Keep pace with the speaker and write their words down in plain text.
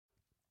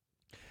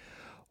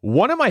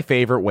One of my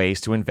favorite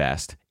ways to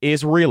invest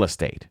is real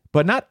estate,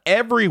 but not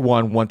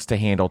everyone wants to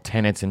handle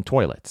tenants and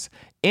toilets.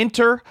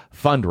 Enter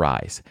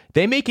Fundrise.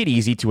 They make it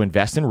easy to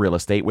invest in real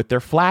estate with their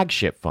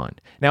flagship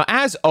fund. Now,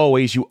 as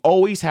always, you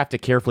always have to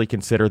carefully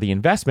consider the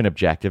investment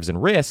objectives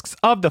and risks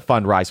of the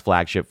Fundrise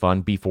flagship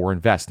fund before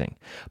investing.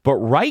 But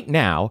right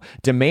now,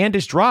 demand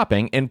is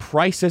dropping and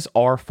prices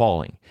are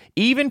falling,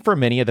 even for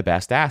many of the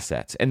best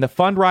assets. And the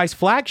Fundrise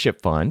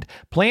flagship fund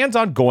plans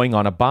on going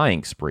on a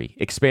buying spree,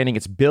 expanding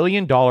its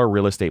billion-dollar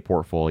real estate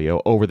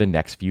portfolio over the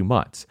next few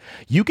months.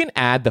 You can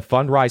add the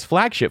Fundrise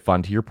flagship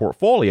fund to your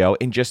portfolio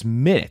in just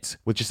minutes,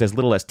 with just as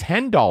little as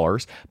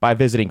 $10 by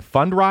visiting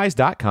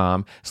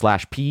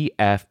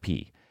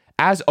fundrise.com/PFP.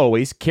 As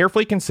always,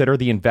 carefully consider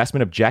the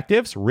investment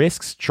objectives,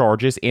 risks,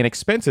 charges, and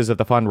expenses of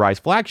the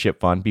Fundrise flagship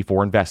fund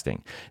before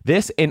investing.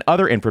 This and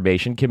other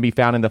information can be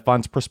found in the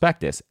fund's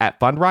prospectus at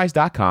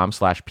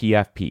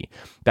fundrise.com/PFP.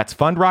 That's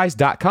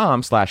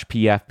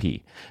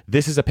fundrise.com/PFP.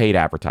 This is a paid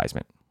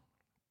advertisement.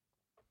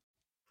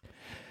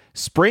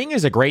 Spring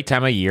is a great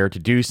time of year to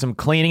do some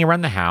cleaning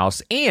around the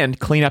house and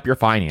clean up your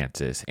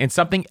finances. And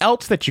something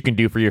else that you can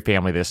do for your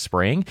family this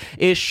spring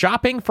is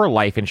shopping for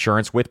life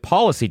insurance with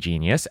Policy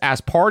Genius as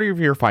part of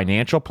your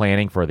financial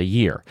planning for the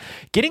year.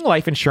 Getting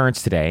life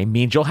insurance today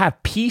means you'll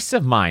have peace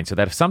of mind so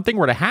that if something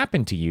were to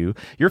happen to you,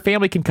 your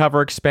family can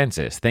cover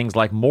expenses, things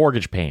like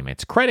mortgage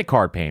payments, credit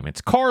card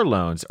payments, car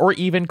loans, or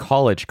even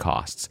college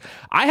costs.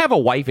 I have a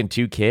wife and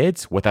 2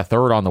 kids, with a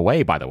third on the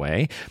way, by the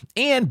way,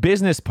 and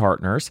business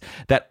partners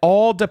that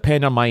all depend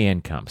on my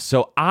income.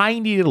 So I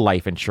needed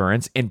life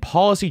insurance, and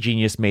Policy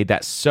Genius made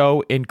that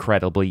so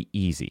incredibly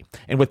easy.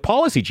 And with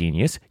Policy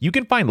Genius, you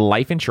can find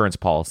life insurance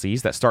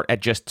policies that start at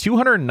just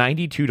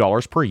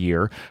 $292 per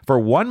year for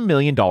 $1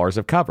 million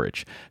of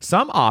coverage.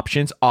 Some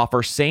options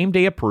offer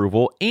same-day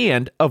approval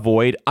and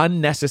avoid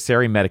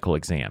unnecessary medical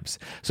exams.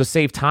 So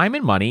save time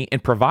and money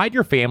and provide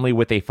your family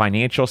with a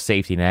financial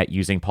safety net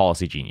using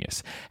Policy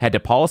Genius. Head to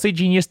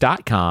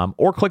policygenius.com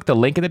or click the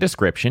link in the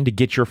description to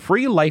get your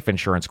free life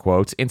insurance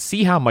quotes and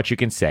see how much you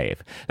can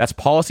save. That's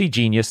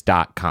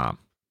policygenius.com.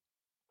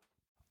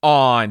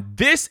 On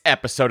this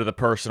episode of the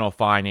Personal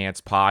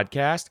Finance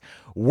Podcast,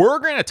 we're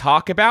going to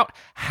talk about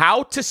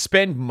how to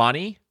spend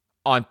money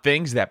on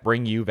things that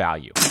bring you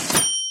value.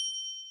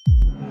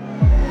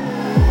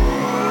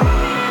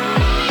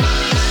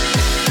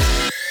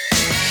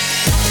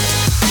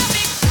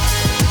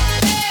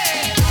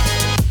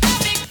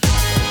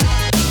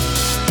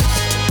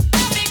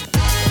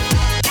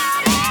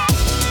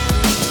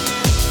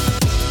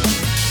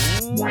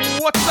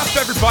 What's up,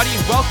 everybody,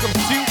 and welcome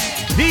to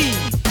the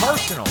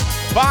Personal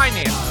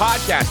Finance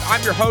Podcast.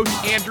 I'm your host,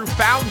 Andrew,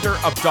 founder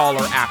of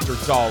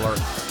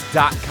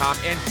DollarAfterDollar.com.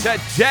 And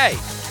today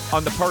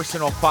on the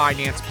Personal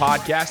Finance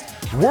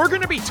Podcast, we're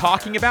going to be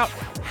talking about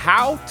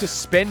how to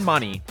spend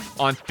money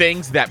on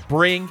things that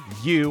bring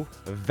you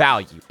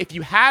value. If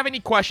you have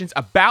any questions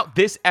about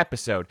this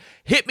episode,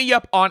 hit me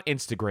up on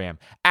Instagram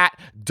at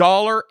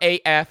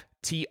 $AFTR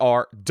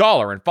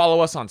and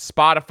follow us on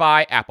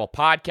Spotify, Apple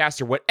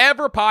Podcasts, or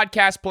whatever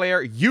podcast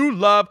player you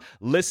love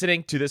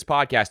listening to this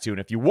podcast to.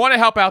 And if you want to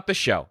help out the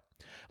show,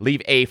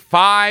 leave a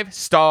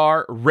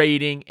 5-star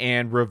rating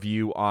and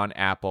review on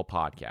Apple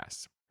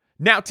Podcasts.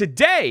 Now,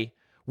 today,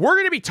 we're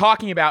going to be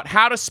talking about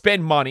how to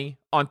spend money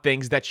on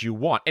things that you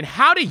want and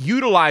how to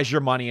utilize your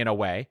money in a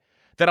way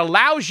that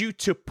allows you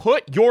to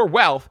put your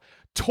wealth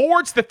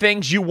towards the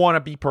things you want to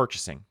be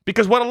purchasing.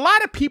 Because what a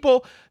lot of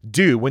people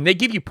do when they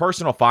give you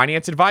personal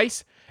finance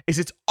advice is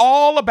it's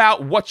all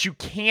about what you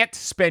can't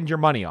spend your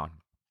money on.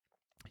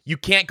 You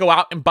can't go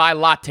out and buy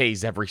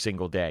lattes every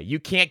single day. You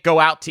can't go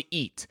out to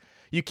eat.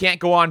 You can't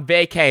go on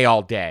vacay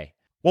all day.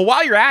 Well,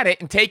 while you're at it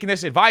and taking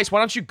this advice, why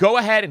don't you go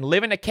ahead and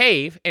live in a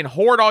cave and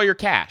hoard all your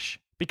cash?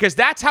 Because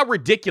that's how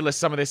ridiculous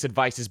some of this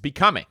advice is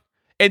becoming.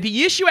 And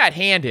the issue at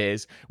hand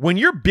is when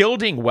you're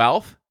building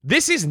wealth,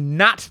 this is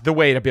not the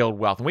way to build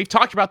wealth. And we've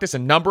talked about this a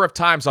number of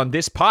times on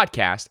this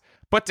podcast,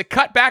 but to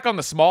cut back on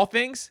the small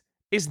things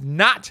is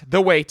not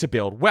the way to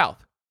build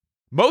wealth.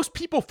 Most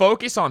people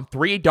focus on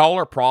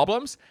 $3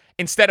 problems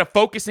instead of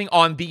focusing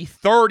on the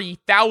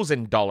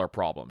 $30,000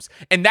 problems.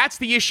 And that's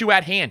the issue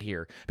at hand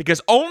here,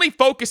 because only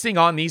focusing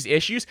on these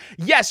issues,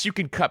 yes, you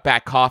can cut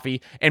back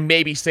coffee and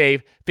maybe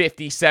save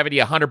 50, 70,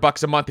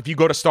 $100 a month if you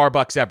go to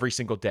Starbucks every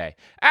single day.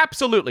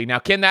 Absolutely. Now,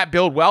 can that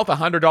build wealth?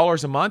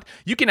 $100 a month?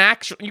 You can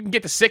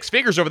get to 6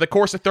 figures over the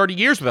course of 30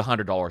 years with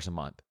 $100 a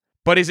month.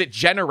 But is it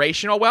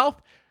generational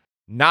wealth?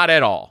 Not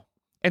at all.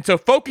 And so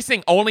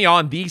focusing only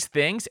on these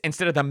things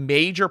instead of the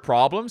major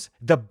problems,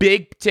 the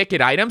big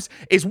ticket items,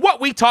 is what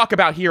we talk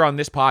about here on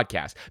this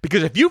podcast.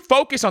 Because if you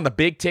focus on the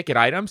big ticket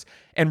items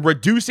and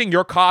reducing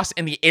your costs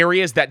in the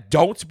areas that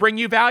don't bring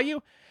you value,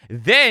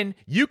 then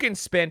you can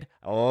spend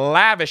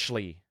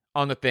lavishly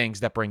on the things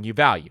that bring you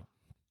value.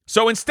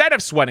 So instead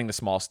of sweating the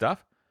small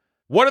stuff,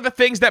 what are the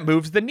things that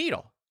moves the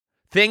needle?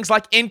 Things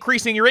like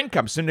increasing your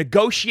income, so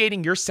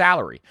negotiating your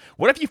salary.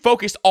 What if you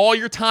focused all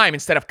your time,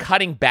 instead of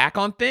cutting back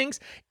on things,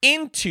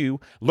 into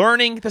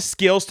learning the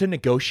skills to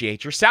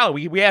negotiate your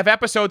salary? We have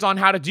episodes on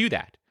how to do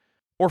that.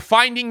 Or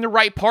finding the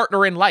right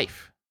partner in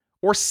life.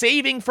 or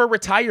saving for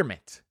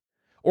retirement,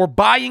 or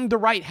buying the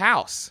right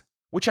house,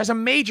 which has a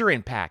major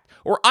impact,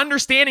 or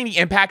understanding the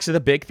impacts of the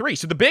big three.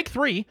 So the big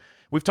three,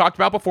 we've talked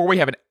about before. We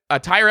have an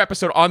entire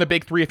episode on the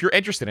big three if you're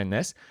interested in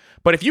this.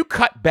 But if you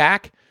cut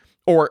back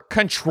or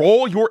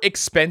control your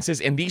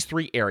expenses in these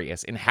three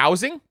areas, in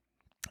housing,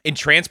 in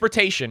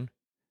transportation,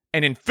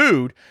 and in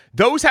food,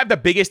 those have the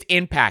biggest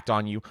impact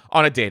on you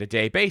on a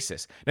day-to-day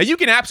basis. Now, you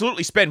can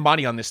absolutely spend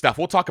money on this stuff.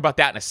 We'll talk about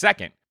that in a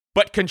second.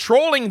 But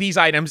controlling these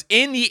items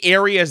in the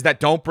areas that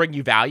don't bring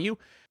you value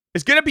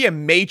is going to be a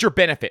major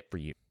benefit for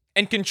you.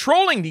 And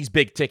controlling these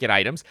big ticket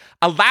items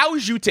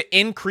allows you to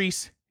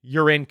increase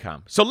your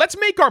income. So let's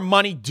make our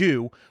money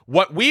do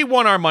what we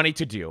want our money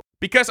to do.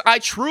 Because I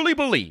truly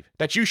believe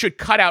that you should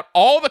cut out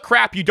all the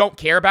crap you don't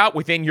care about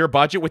within your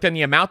budget, within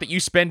the amount that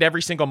you spend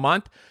every single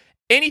month.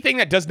 Anything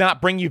that does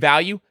not bring you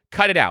value,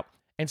 cut it out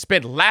and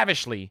spend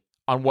lavishly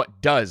on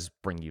what does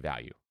bring you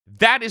value.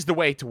 That is the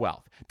way to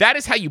wealth. That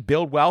is how you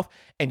build wealth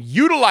and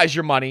utilize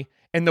your money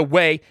in the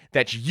way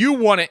that you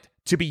want it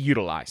to be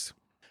utilized.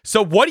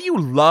 So what do you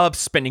love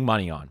spending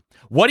money on?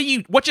 What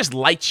just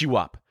lights you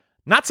up?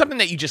 Not something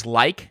that you just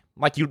like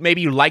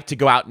maybe you like to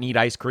go out and eat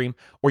ice cream,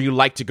 or you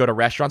like to go to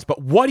restaurants,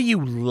 but what do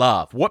you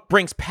love? What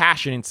brings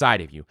passion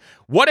inside of you?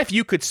 What if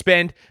you could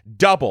spend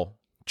double,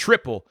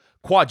 triple,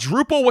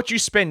 quadruple what you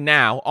spend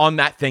now on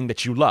that thing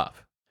that you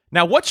love?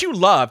 Now, what you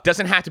love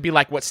doesn't have to be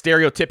like what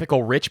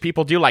stereotypical rich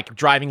people do, like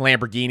driving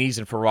Lamborghinis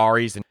and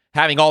Ferraris and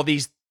having all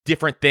these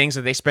different things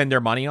that they spend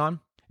their money on.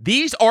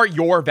 These are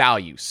your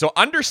values. So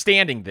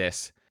understanding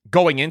this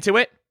going into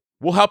it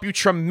will help you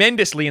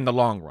tremendously in the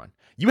long run.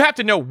 You have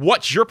to know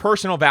what your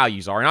personal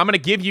values are. And I'm going to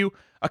give you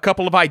a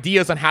couple of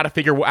ideas on how to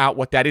figure out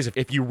what that is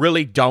if you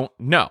really don't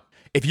know.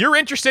 If you're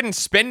interested in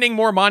spending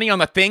more money on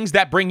the things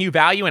that bring you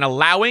value and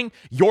allowing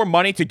your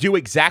money to do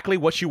exactly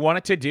what you want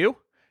it to do,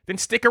 then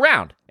stick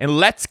around and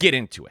let's get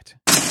into it.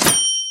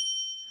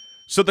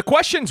 So the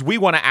questions we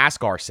want to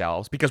ask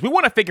ourselves, because we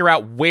want to figure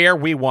out where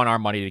we want our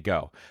money to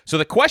go. So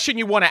the question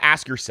you want to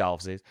ask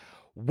yourselves is,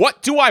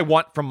 what do I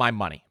want from my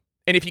money?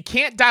 And if you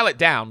can't dial it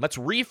down, let's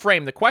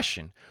reframe the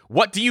question.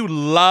 What do you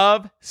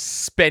love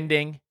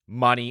spending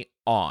money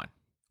on?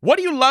 What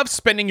do you love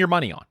spending your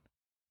money on?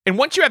 And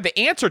once you have the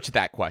answer to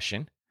that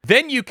question,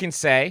 then you can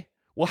say,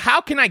 well,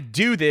 how can I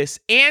do this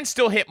and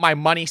still hit my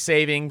money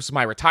savings,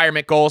 my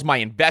retirement goals, my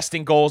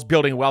investing goals,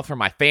 building wealth for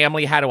my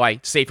family? How do I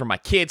save for my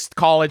kids'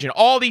 college, and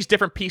all these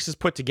different pieces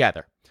put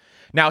together?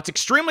 Now, it's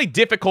extremely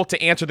difficult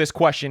to answer this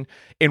question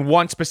in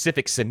one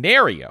specific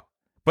scenario.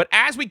 But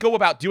as we go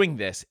about doing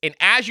this, and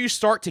as you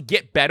start to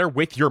get better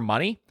with your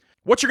money,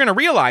 what you're going to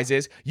realize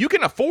is you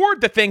can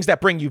afford the things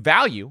that bring you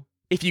value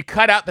if you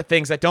cut out the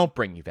things that don't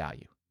bring you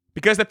value.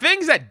 Because the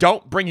things that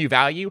don't bring you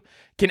value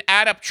can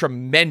add up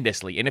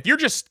tremendously. And if you're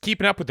just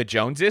keeping up with the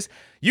Joneses,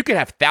 you could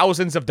have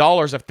thousands of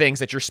dollars of things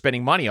that you're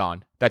spending money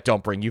on that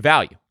don't bring you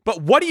value.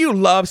 But what do you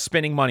love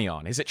spending money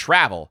on? Is it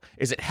travel?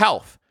 Is it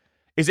health?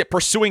 Is it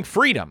pursuing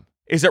freedom?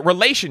 Is it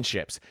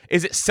relationships?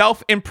 Is it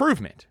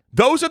self-improvement?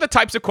 Those are the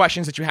types of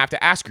questions that you have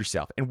to ask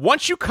yourself. And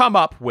once you come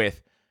up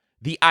with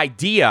the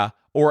idea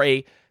or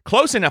a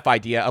close enough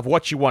idea of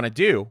what you want to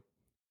do,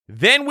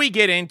 then we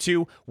get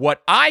into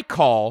what I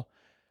call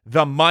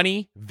the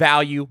Money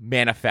Value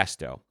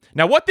Manifesto.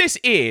 Now, what this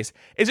is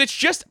it's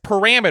just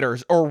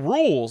parameters or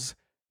rules,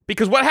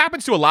 because what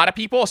happens to a lot of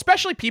people,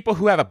 especially people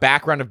who have a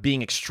background of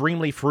being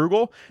extremely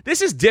frugal,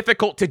 this is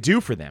difficult to do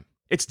for them.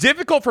 It's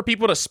difficult for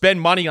people to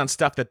spend money on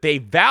stuff that they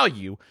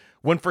value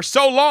when for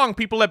so long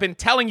people have been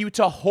telling you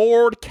to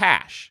hoard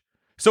cash.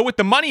 So with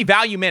the Money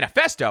Value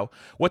Manifesto,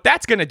 what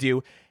that's going to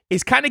do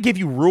is kind of give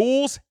you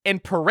rules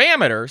and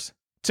parameters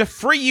to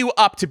free you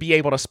up to be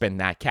able to spend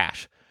that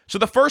cash. So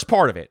the first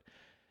part of it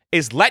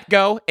is let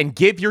go and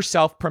give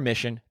yourself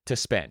permission to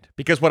spend.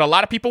 Because what a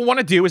lot of people want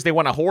to do is they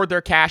want to hoard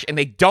their cash and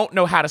they don't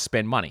know how to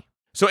spend money.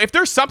 So if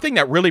there's something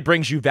that really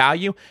brings you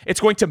value, it's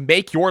going to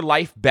make your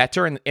life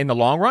better in the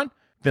long run,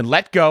 then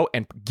let go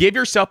and give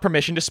yourself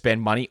permission to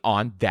spend money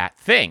on that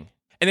thing.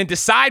 And then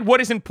decide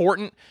what is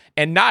important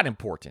and not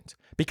important.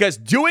 Because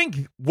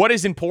doing what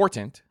is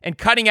important and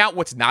cutting out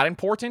what's not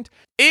important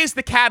is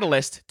the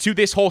catalyst to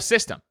this whole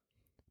system.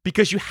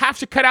 Because you have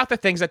to cut out the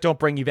things that don't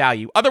bring you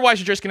value. Otherwise,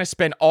 you're just going to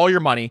spend all your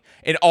money,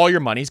 and all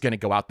your money is going to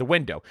go out the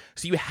window.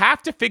 So you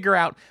have to figure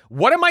out,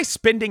 what am I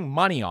spending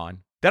money on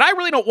that I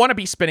really don't want to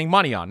be spending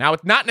money on? Now,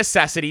 it's not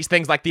necessities,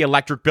 things like the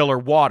electric bill or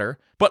water,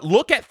 but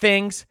look at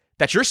things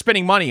that you're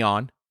spending money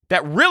on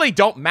that really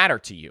don't matter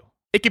to you.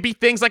 It could be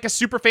things like a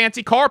super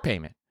fancy car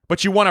payment,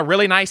 but you want a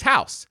really nice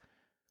house.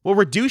 Well,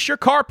 reduce your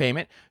car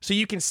payment so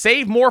you can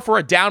save more for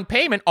a down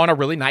payment on a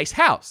really nice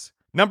house.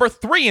 Number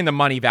 3 in the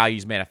Money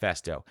Values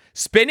Manifesto,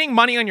 spending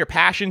money on your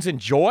passions and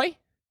joy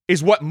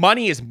is what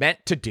money is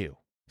meant to do.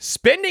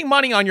 Spending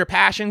money on your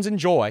passions and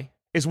joy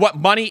is what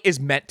money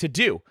is meant to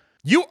do.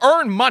 You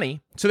earn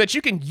money so that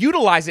you can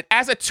utilize it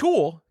as a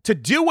tool to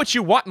do what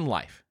you want in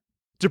life,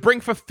 to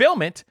bring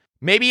fulfillment.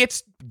 Maybe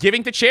it's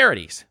giving to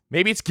charities.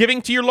 Maybe it's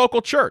giving to your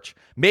local church.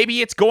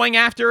 Maybe it's going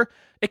after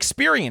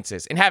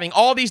experiences and having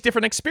all these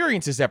different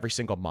experiences every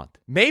single month.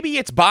 Maybe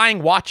it's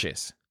buying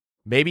watches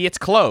Maybe it's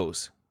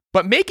clothes.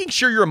 But making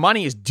sure your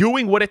money is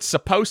doing what it's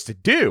supposed to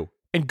do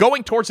and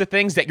going towards the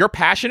things that you're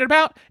passionate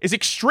about is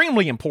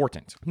extremely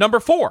important. Number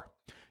 4,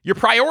 your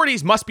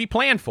priorities must be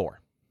planned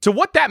for. So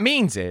what that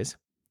means is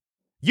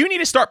you need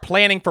to start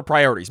planning for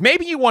priorities.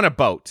 Maybe you want a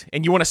boat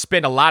and you want to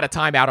spend a lot of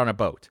time out on a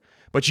boat,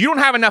 but you don't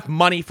have enough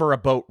money for a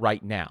boat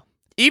right now.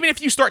 Even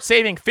if you start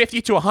saving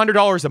 $50 to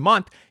 $100 a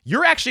month,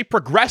 you're actually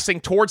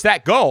progressing towards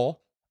that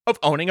goal of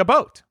owning a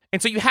boat.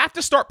 And so you have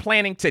to start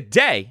planning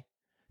today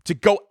to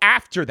go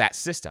after that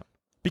system.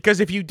 Because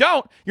if you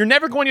don't, you're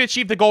never going to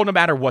achieve the goal no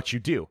matter what you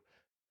do.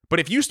 But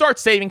if you start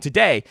saving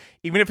today,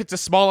 even if it's a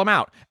small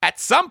amount, at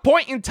some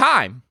point in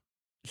time,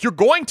 you're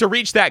going to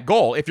reach that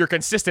goal if you're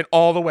consistent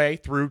all the way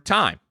through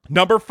time.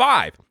 Number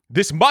 5,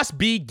 this must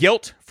be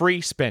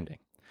guilt-free spending.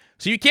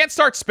 So you can't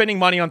start spending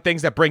money on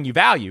things that bring you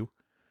value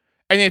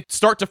and then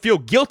start to feel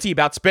guilty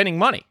about spending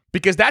money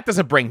because that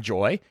doesn't bring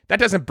joy. That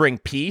doesn't bring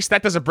peace.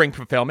 That doesn't bring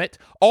fulfillment.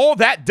 All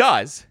that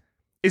does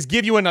is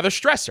give you another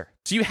stressor.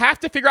 So you have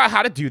to figure out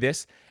how to do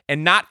this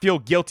and not feel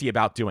guilty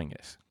about doing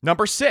this.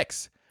 Number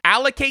 6,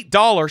 allocate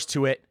dollars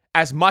to it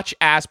as much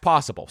as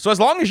possible. So as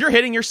long as you're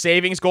hitting your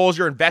savings goals,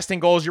 your investing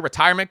goals, your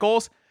retirement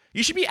goals,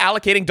 you should be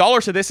allocating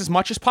dollars to this as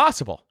much as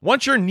possible.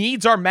 Once your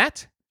needs are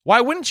met,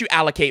 why wouldn't you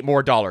allocate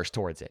more dollars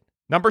towards it?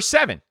 Number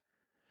 7,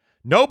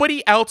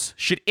 nobody else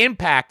should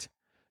impact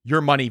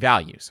your money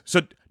values.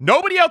 So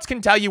nobody else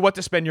can tell you what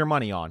to spend your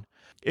money on.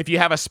 If you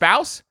have a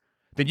spouse,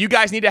 then you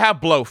guys need to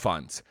have blow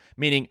funds,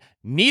 meaning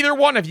neither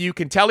one of you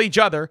can tell each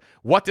other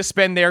what to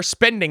spend their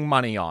spending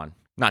money on.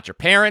 Not your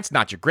parents,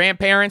 not your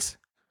grandparents,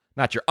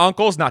 not your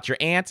uncles, not your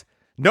aunts.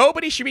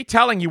 Nobody should be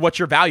telling you what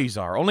your values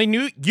are.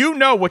 Only you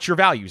know what your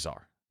values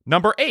are.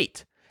 Number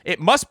 8, it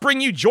must bring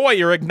you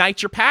joy or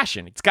ignite your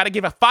passion. It's got to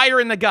give a fire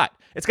in the gut.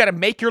 It's got to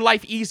make your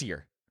life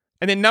easier.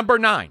 And then number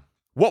 9,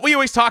 what we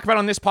always talk about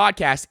on this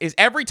podcast is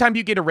every time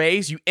you get a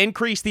raise, you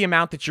increase the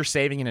amount that you're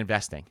saving and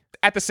investing.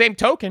 At the same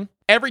token,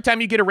 every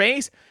time you get a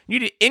raise, you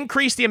need to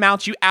increase the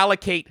amounts you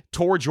allocate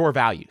towards your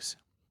values.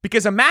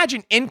 Because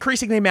imagine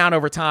increasing the amount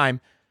over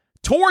time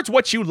towards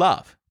what you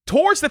love,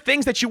 towards the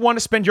things that you want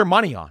to spend your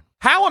money on.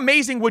 How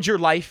amazing would your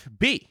life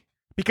be?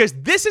 Because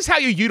this is how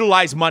you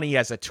utilize money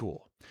as a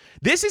tool.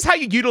 This is how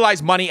you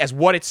utilize money as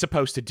what it's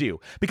supposed to do.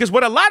 Because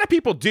what a lot of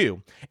people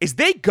do is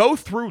they go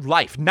through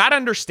life not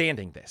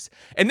understanding this.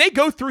 And they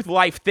go through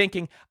life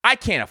thinking, I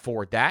can't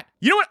afford that.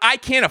 You know what I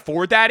can't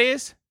afford that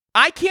is?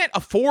 I can't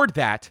afford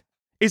that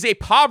is a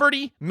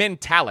poverty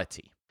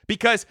mentality.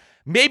 Because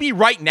maybe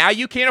right now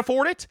you can't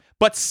afford it,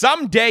 but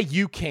someday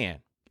you can.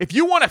 If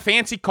you want a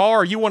fancy car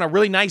or you want a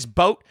really nice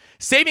boat,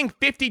 saving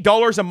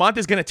 $50 a month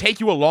is going to take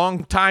you a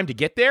long time to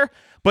get there,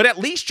 but at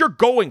least you're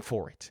going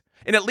for it.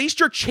 And at least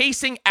you're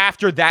chasing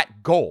after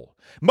that goal.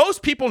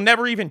 Most people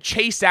never even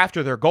chase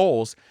after their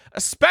goals,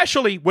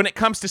 especially when it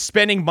comes to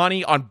spending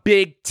money on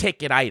big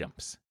ticket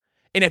items.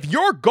 And if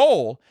your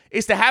goal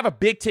is to have a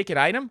big ticket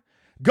item,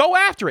 go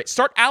after it.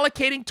 Start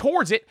allocating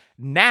towards it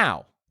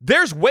now.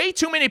 There's way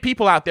too many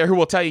people out there who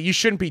will tell you you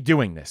shouldn't be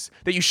doing this,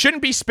 that you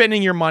shouldn't be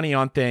spending your money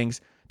on things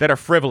that are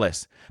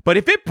frivolous. But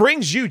if it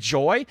brings you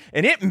joy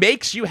and it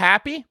makes you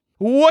happy,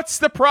 what's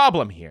the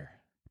problem here?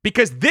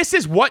 Because this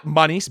is what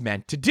money's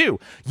meant to do.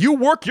 You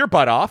work your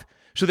butt off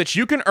so that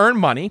you can earn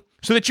money,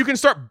 so that you can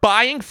start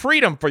buying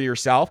freedom for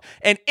yourself.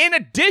 And in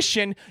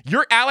addition,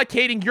 you're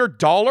allocating your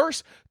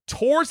dollars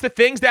towards the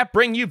things that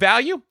bring you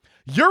value.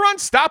 You're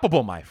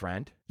unstoppable, my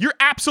friend. You're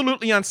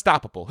absolutely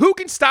unstoppable. Who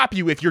can stop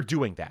you if you're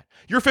doing that?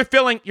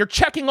 You're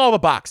checking all the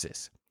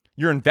boxes.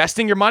 You're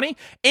investing your money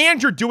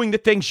and you're doing the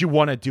things you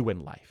want to do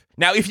in life.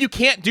 Now, if you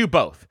can't do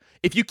both,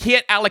 if you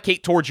can't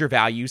allocate towards your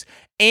values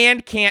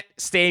and can't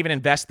save and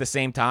invest at the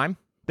same time,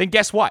 then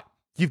guess what?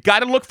 You've got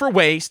to look for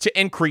ways to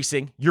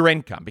increasing your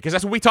income because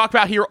that's what we talk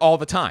about here all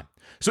the time.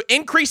 So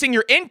increasing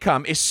your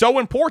income is so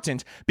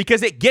important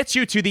because it gets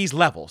you to these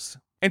levels.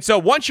 And so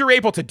once you're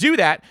able to do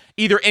that,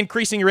 either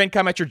increasing your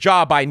income at your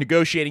job by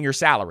negotiating your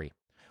salary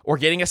or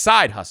getting a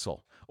side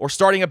hustle or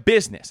starting a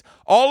business,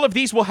 all of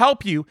these will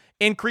help you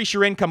increase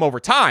your income over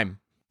time.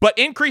 But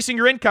increasing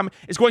your income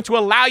is going to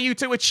allow you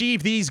to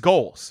achieve these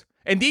goals.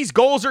 And these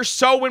goals are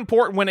so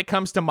important when it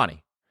comes to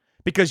money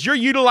because you're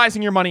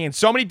utilizing your money in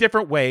so many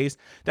different ways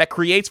that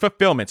creates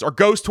fulfillments or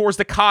goes towards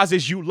the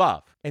causes you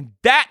love. And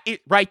that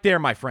right there,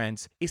 my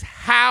friends, is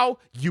how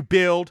you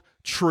build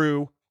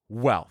true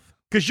wealth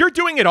because you're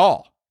doing it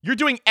all. You're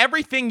doing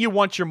everything you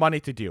want your money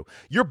to do.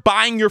 You're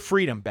buying your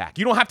freedom back.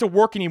 You don't have to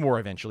work anymore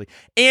eventually.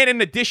 And in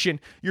addition,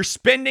 you're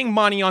spending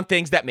money on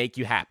things that make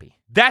you happy.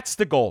 That's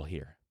the goal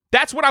here.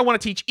 That's what I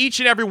want to teach each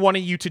and every one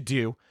of you to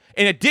do.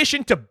 In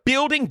addition to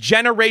building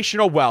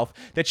generational wealth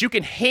that you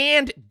can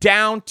hand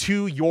down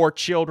to your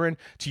children,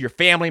 to your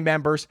family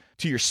members,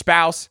 to your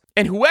spouse,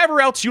 and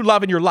whoever else you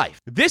love in your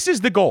life. This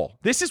is the goal.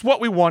 This is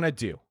what we want to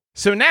do.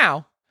 So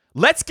now,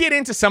 let's get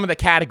into some of the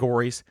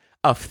categories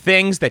of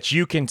things that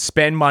you can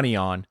spend money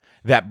on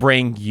that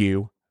bring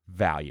you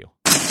value.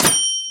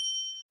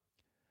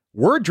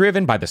 We're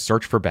driven by the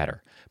search for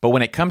better. But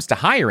when it comes to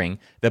hiring,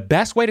 the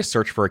best way to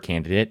search for a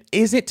candidate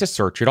isn't to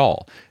search at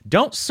all.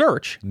 Don't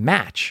search,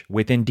 match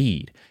with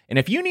Indeed. And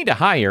if you need to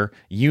hire,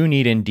 you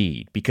need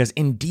Indeed, because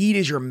Indeed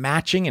is your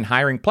matching and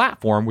hiring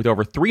platform with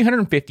over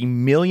 350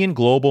 million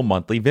global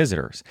monthly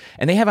visitors.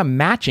 And they have a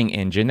matching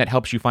engine that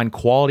helps you find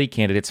quality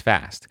candidates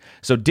fast.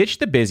 So ditch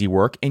the busy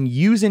work and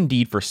use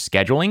Indeed for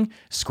scheduling,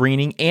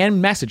 screening,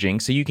 and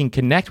messaging so you can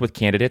connect with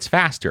candidates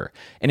faster.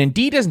 And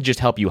Indeed doesn't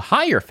just help you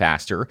hire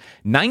faster.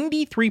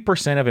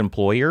 93% of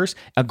employers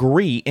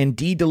agree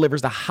Indeed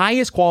delivers the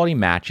highest quality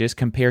matches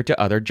compared to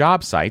other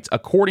job sites,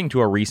 according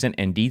to a recent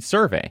Indeed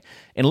survey.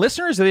 And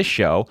listeners of this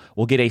show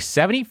will get a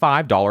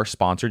 $75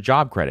 sponsored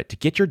job credit to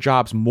get your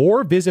jobs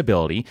more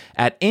visibility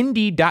at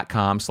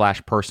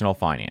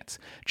Indeed.com/personalfinance.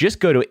 Just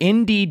go to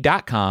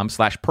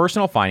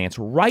Indeed.com/personalfinance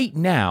right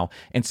now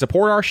and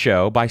support our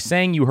show by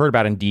saying you heard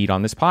about Indeed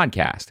on this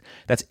podcast.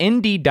 That's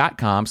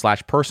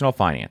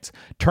Indeed.com/personalfinance.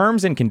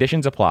 Terms and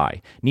conditions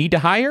apply. Need to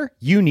hire?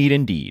 You need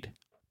Indeed.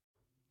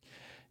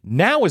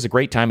 Now is a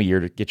great time of year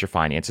to get your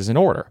finances in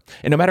order.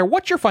 And no matter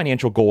what your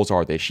financial goals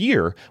are this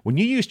year, when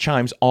you use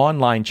Chime's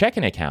online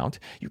checking account,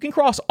 you can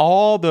cross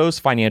all those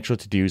financial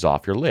to-dos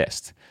off your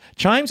list.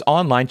 Chime's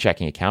online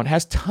checking account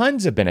has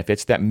tons of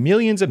benefits that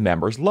millions of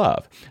members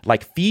love,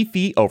 like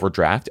fee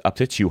overdraft up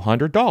to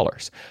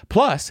 $200.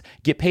 Plus,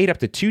 get paid up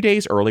to 2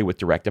 days early with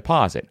direct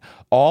deposit,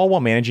 all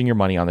while managing your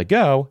money on the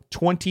go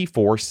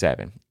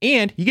 24/7.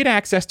 And you get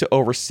access to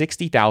over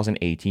 60,000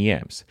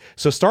 ATMs.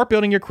 So start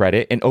building your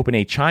credit and open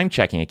a Chime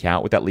checking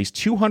account with at least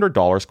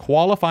 $200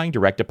 qualifying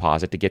direct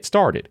deposit to get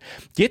started.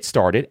 Get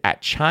started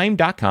at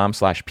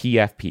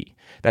chime.com/PFP.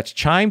 That's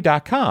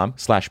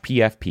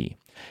chime.com/PFP.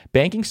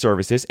 Banking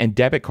services and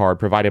debit card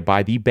provided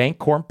by the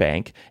Bancorp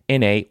Bank,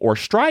 N.A. or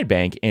Stride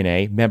Bank,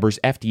 N.A., members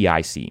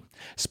FDIC.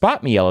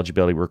 SpotMe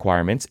eligibility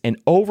requirements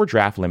and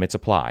overdraft limits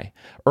apply.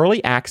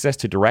 Early access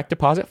to direct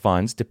deposit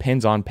funds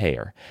depends on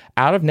payer.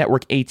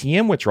 Out-of-network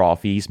ATM withdrawal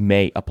fees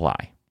may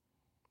apply.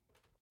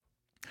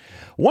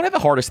 One of the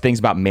hardest things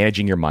about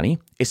managing your money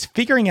is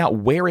figuring out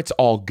where it's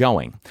all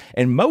going.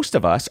 And most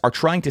of us are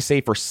trying to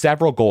save for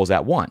several goals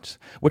at once,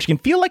 which can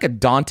feel like a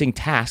daunting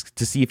task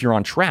to see if you're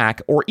on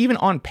track or even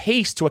on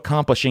pace to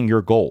accomplishing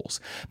your goals.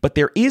 But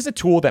there is a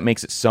tool that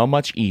makes it so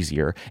much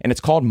easier, and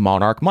it's called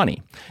Monarch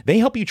Money. They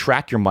help you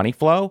track your money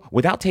flow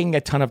without taking a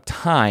ton of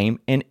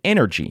time and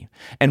energy.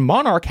 And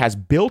Monarch has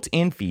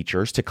built-in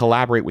features to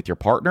collaborate with your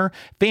partner,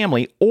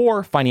 family,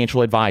 or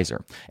financial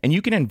advisor. And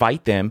you can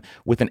invite them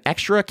with an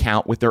extra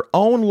account with their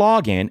own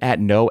login at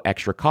no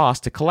extra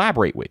cost to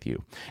collaborate with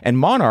you. And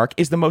Monarch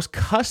is the most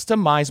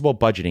customizable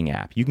budgeting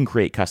app. You can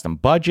create custom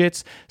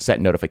budgets,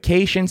 set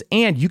notifications,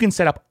 and you can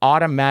set up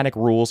automatic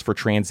rules for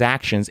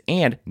transactions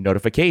and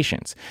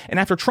notifications. And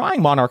after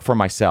trying Monarch for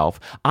myself,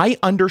 I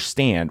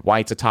understand why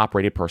it's a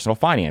top-rated personal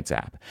finance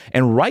app.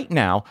 And right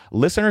now,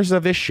 listeners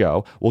of this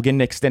show will get an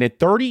extended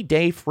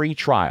 30-day free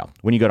trial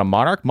when you go to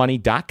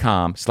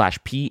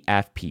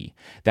monarchmoney.com/PFP.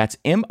 That's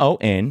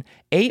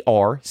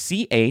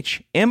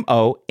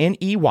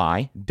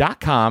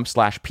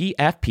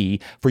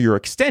MonarchMoney.com/PFP for your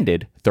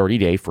extended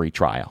 30-day free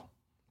trial.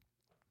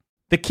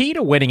 The key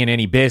to winning in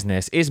any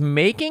business is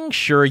making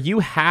sure you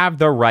have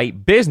the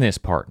right business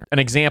partner. An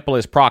example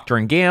is Procter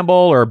 & Gamble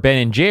or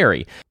Ben &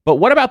 Jerry. But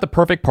what about the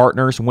perfect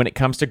partners when it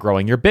comes to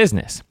growing your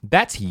business?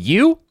 That's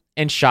you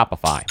and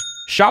Shopify.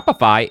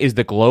 Shopify is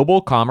the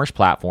global commerce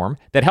platform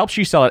that helps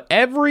you sell at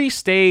every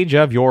stage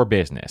of your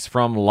business,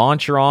 from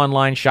launch your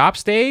online shop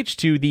stage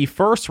to the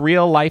first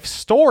real-life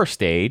store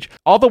stage,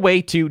 all the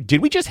way to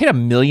did we just hit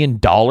 $1 million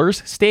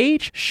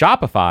stage?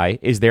 Shopify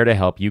is there to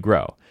help you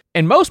grow.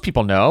 And most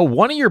people know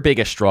one of your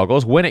biggest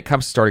struggles when it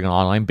comes to starting an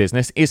online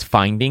business is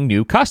finding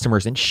new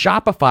customers, and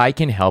Shopify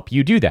can help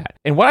you do that.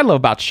 And what I love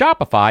about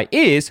Shopify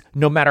is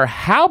no matter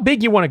how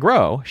big you want to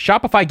grow,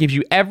 Shopify gives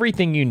you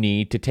everything you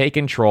need to take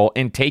control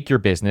and take your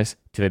business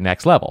to the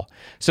next level.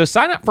 So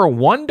sign up for a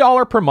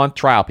 $1 per month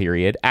trial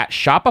period at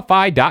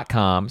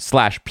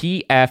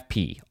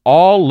shopify.com/PFP,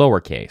 all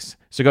lowercase.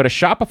 So go to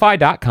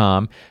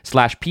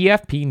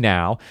shopify.com/PFP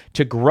now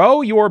to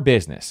grow your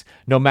business,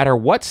 no matter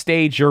what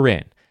stage you're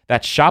in.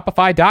 That's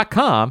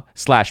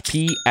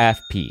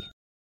shopify.com/PFP.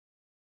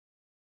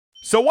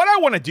 So what I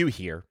want to do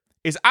here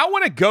is I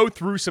want to go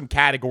through some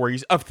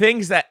categories of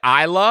things that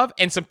I love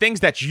and some things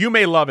that you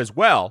may love as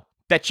well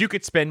that you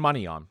could spend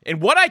money on.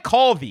 And what I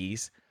call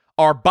these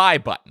are buy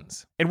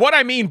buttons. And what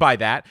I mean by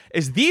that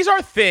is these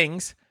are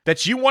things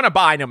that you want to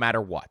buy no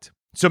matter what.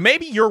 So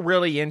maybe you're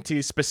really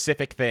into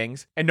specific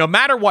things, and no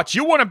matter what,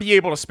 you want to be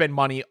able to spend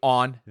money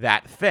on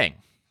that thing.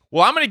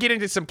 Well, I'm going to get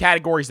into some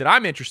categories that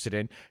I'm interested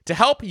in to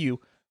help you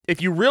if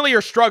you really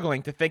are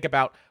struggling to think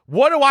about,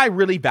 what do I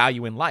really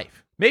value in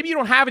life? Maybe you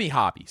don't have any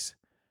hobbies.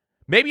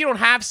 Maybe you don't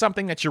have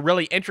something that you're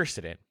really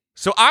interested in.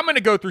 So I'm going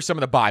to go through some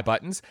of the buy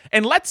buttons,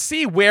 and let's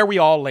see where we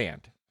all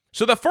land.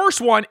 So the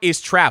first one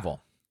is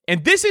travel.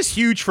 And this is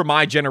huge for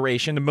my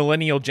generation, the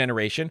millennial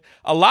generation.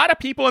 A lot of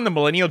people in the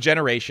millennial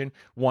generation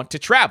want to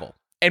travel.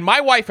 And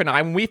my wife and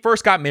I, when we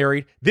first got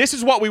married, this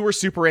is what we were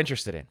super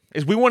interested in,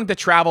 is we wanted to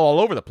travel all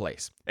over the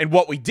place. And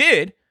what we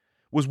did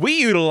was we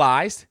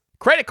utilized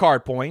credit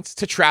card points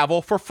to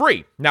travel for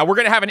free. Now, we're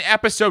going to have an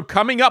episode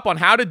coming up on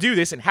how to do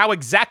this and how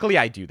exactly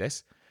I do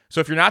this. So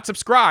if you're not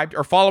subscribed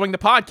or following the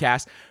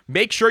podcast,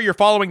 make sure you're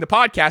following the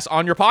podcast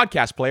on your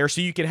podcast player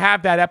so you can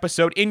have that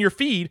episode in your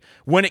feed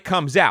when it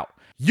comes out.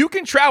 You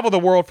can travel the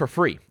world for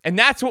free, and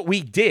that's what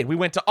we did. We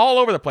went to all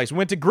over the place. We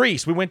went to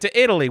Greece, we went to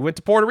Italy, we went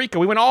to Puerto Rico.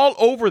 We went all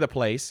over the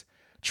place,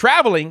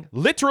 traveling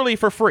literally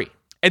for free.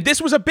 And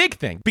this was a big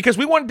thing because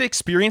we wanted to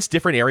experience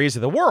different areas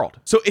of the world.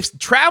 So if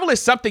travel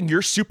is something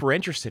you're super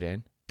interested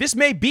in, this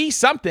may be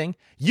something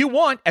you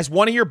want as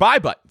one of your buy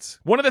buttons,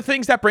 one of the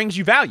things that brings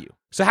you value.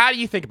 So how do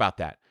you think about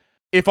that?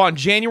 If on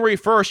January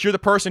 1st, you're the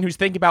person who's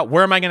thinking about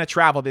where am I going to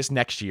travel this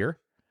next year,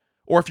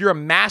 or if you're a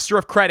master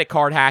of credit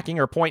card hacking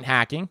or point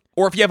hacking,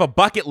 or if you have a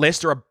bucket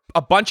list or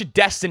a bunch of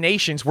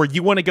destinations where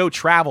you want to go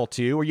travel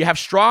to, or you have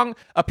strong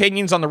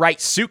opinions on the right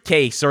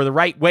suitcase or the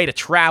right way to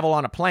travel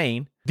on a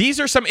plane, these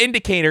are some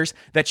indicators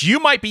that you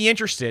might be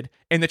interested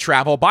in the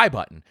travel buy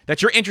button,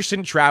 that you're interested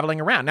in traveling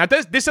around. Now,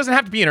 this doesn't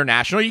have to be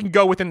international. You can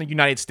go within the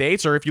United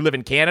States, or if you live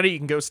in Canada, you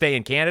can go stay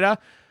in Canada,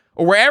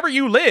 or wherever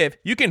you live,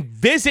 you can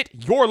visit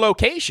your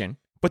location.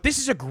 But this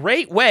is a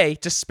great way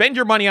to spend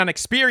your money on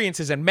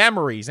experiences and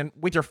memories and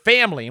with your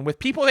family and with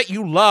people that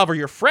you love or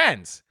your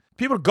friends.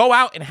 People to go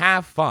out and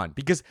have fun.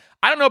 Because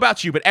I don't know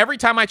about you, but every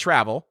time I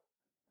travel,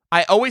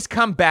 I always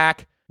come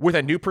back with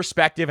a new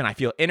perspective and I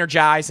feel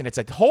energized and it's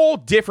a whole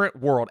different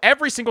world.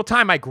 Every single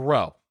time I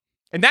grow.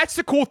 And that's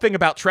the cool thing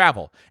about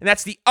travel. And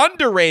that's the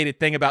underrated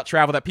thing about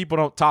travel that people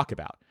don't talk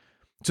about.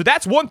 So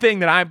that's one thing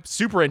that I'm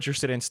super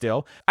interested in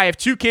still. I have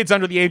 2 kids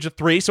under the age of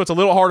 3, so it's a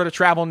little harder to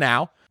travel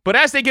now. But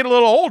as they get a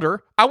little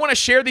older, I want to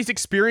share these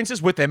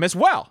experiences with them as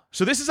well.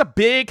 So this is a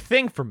big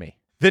thing for me.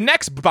 The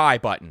next buy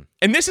button,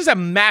 and this is a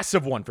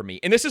massive one for me,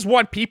 and this is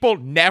one people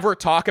never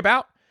talk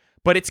about,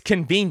 but it's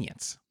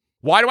convenience.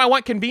 Why do I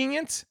want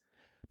convenience?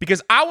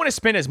 Because I want to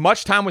spend as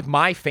much time with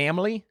my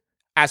family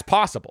as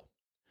possible.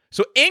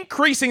 So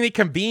increasing the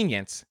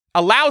convenience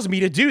allows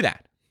me to do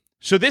that.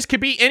 So this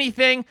could be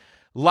anything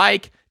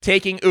like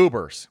taking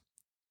Ubers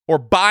or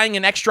buying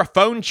an extra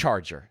phone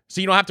charger so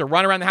you don't have to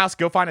run around the house,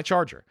 go find a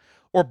charger.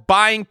 Or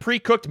buying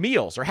pre-cooked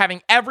meals, or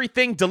having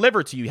everything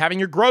delivered to you, having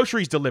your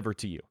groceries delivered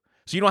to you,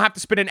 so you don't have to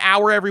spend an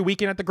hour every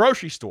weekend at the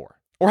grocery store.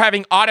 Or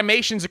having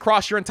automations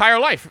across your entire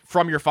life,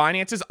 from your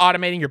finances,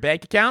 automating your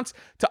bank accounts,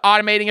 to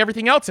automating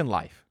everything else in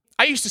life.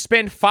 I used to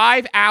spend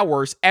 5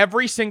 hours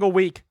every single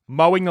week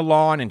mowing the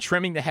lawn and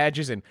trimming the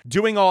hedges and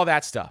doing all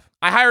that stuff.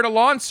 I hired a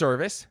lawn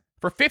service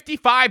for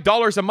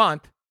 $55 a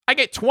month. I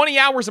get 20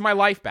 hours of my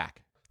life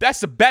back.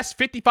 That's the best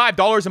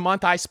 $55 a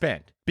month I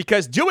spend,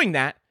 because doing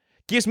that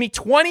gives me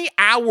 20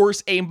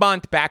 hours a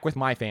month back with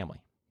my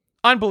family.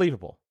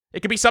 Unbelievable. It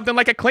could be something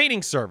like a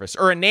cleaning service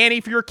or a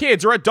nanny for your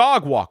kids or a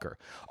dog walker.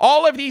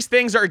 All of these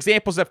things are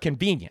examples of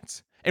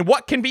convenience. And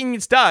what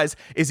convenience does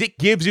is it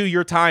gives you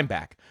your time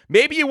back.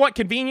 Maybe you want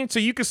convenience so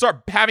you can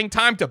start having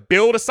time to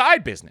build a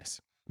side business.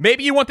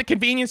 Maybe you want the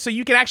convenience so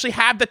you can actually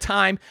have the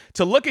time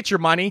to look at your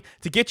money,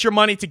 to get your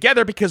money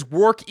together, because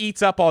work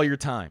eats up all your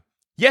time.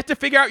 You have to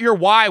figure out your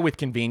why with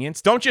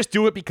convenience. Don't just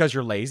do it because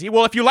you're lazy.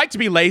 Well, if you like to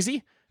be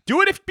lazy, do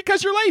it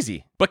because you're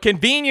lazy. But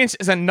convenience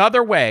is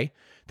another way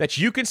that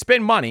you can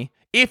spend money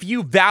if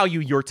you value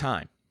your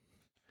time.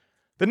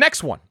 The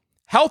next one,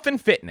 health and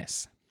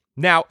fitness.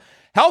 Now,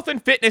 health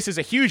and fitness is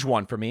a huge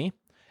one for me.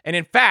 And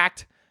in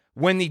fact,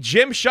 when the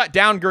gym shut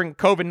down during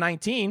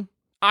COVID-19,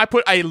 I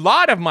put a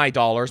lot of my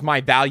dollars,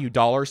 my value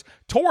dollars,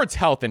 towards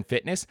health and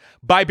fitness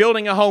by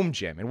building a home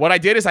gym. And what I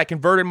did is I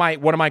converted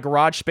one of my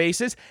garage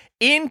spaces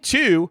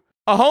into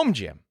a home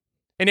gym.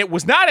 And it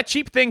was not a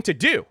cheap thing to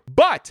do,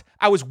 but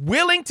I was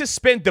willing to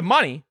spend the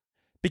money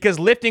because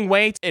lifting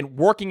weights and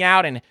working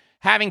out and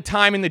having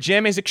time in the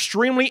gym is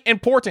extremely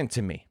important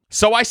to me.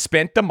 So I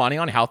spent the money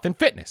on health and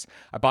fitness.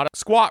 I bought a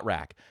squat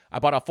rack. I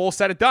bought a full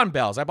set of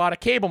dumbbells. I bought a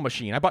cable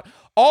machine. I bought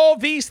all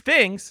these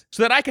things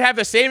so that I could have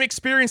the same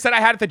experience that I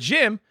had at the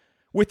gym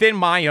within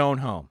my own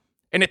home.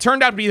 And it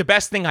turned out to be the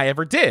best thing I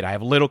ever did. I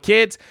have little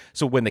kids,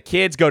 so when the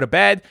kids go to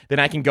bed, then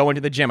I can go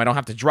into the gym. I don't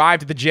have to drive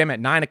to the gym at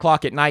 9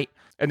 o'clock at night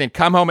and then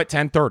come home at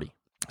 10:30.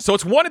 So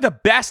it's one of the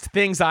best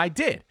things I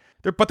did.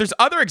 But there's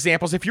other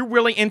examples. If you're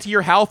really into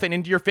your health and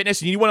into your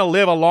fitness and you want to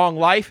live a long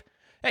life,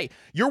 hey,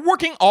 you're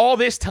working all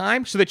this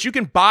time so that you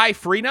can buy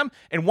freedom.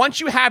 And once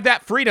you have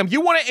that freedom,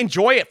 you want to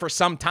enjoy it for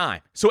some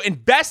time. So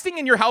investing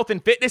in your health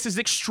and fitness is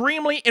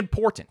extremely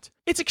important.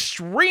 It's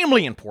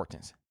extremely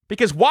important,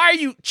 because why are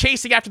you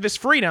chasing after this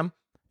freedom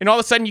and all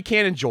of a sudden you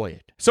can't enjoy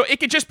it? So it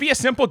could just be a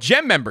simple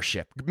gym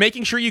membership,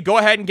 making sure you go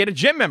ahead and get a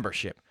gym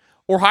membership,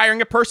 or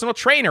hiring a personal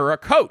trainer or a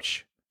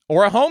coach,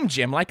 or a home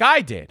gym like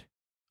I did,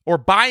 or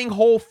buying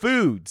whole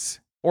foods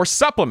or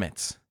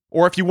supplements,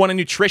 or if you want a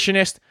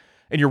nutritionist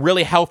and you're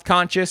really health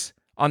conscious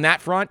on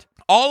that front.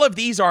 All of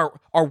these are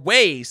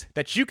ways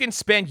that you can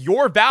spend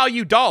your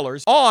value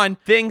dollars on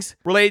things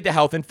related to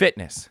health and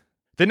fitness.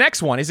 The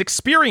next one is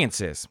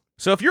experiences.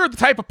 So if you're the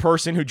type of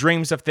person who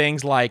dreams of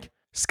things like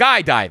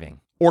skydiving,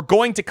 or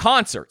going to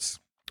concerts,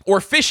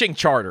 or fishing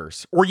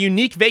charters, or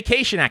unique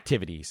vacation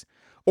activities,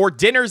 or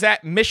dinners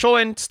at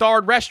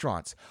Michelin-starred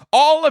restaurants.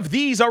 All of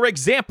these are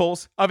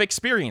examples of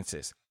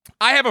experiences.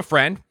 I have a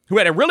friend who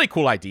had a really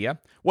cool idea.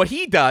 What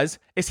he does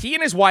is he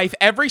and his wife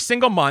every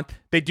single month,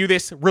 they do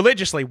this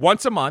religiously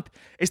once a month,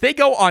 is they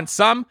go on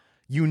some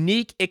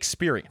unique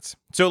experience.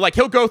 So like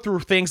he'll go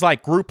through things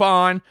like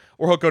Groupon,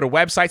 or he'll go to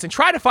websites and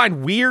try to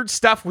find weird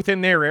stuff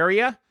within their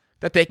area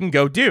that they can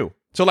go do.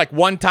 So like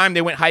one time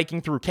they went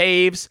hiking through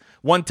caves,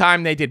 one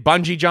time they did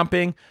bungee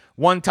jumping,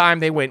 one time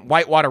they went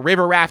whitewater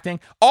river rafting,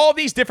 all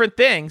these different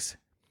things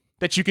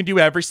that you can do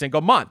every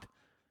single month.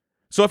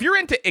 So if you're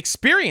into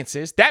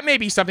experiences, that may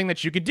be something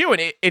that you could do.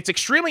 And it's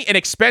extremely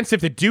inexpensive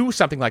to do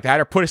something like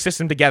that or put a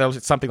system together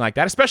with something like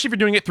that, especially if you're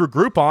doing it through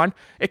Groupon.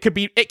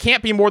 It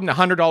can't be more than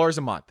 $100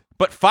 a month.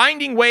 But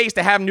finding ways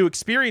to have new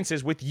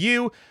experiences with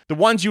you, the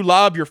ones you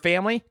love, your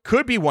family,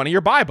 could be one of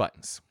your buy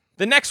buttons.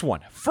 The next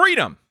one,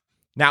 freedom.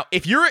 Now,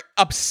 if you're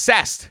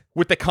obsessed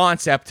with the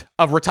concept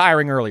of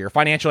retiring earlier,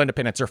 financial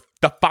independence, or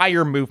the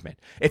FIRE movement,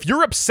 if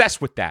you're obsessed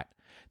with that,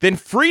 then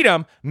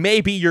freedom may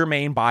be your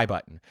main buy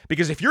button.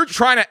 Because if you're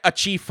trying to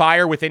achieve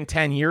FIRE within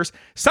 10 years,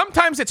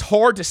 sometimes it's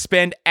hard to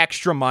spend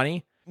extra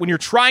money when you're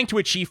trying to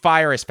achieve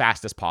FIRE as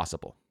fast as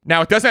possible.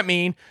 Now, it doesn't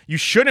mean you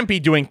shouldn't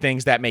be doing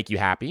things that make you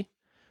happy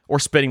or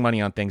spending money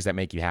on things that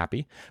make you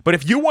happy. But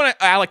if you want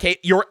to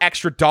allocate your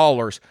extra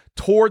dollars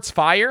towards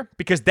FIRE,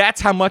 because that's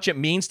how much it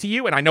means to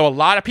you, and I know a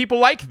lot of people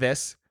like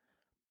this,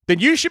 then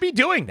you should be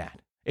doing that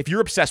if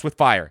you're obsessed with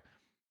FIRE.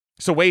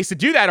 So ways to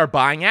do that are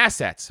buying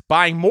assets,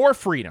 buying more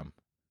freedom,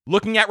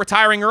 looking at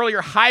retiring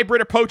earlier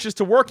hybrid approaches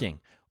to working,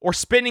 or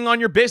spending on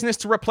your business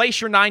to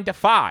replace your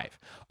 9-to-5.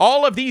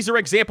 All of these are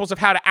examples of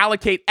how to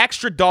allocate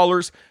extra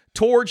dollars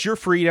towards your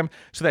freedom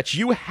so that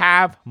you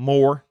have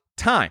more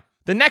time.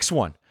 The next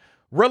one,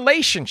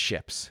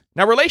 relationships.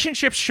 Now,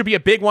 relationships should be a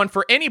big one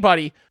for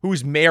anybody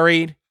who's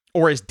married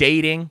or is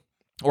dating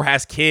or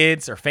has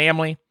kids or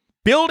family.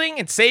 Building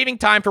and saving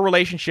time for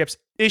relationships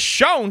is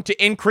shown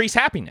to increase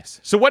happiness.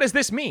 So what does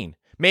this mean?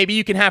 Maybe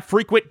you can have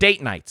frequent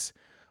date nights,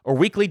 or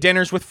weekly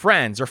dinners with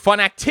friends, or fun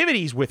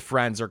activities with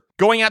friends, or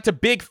going out to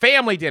big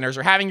family dinners,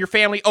 or having your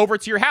family over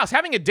to your house.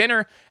 Having a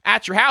dinner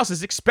at your house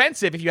is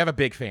expensive if you have a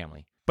big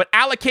family. But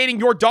allocating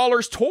your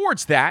dollars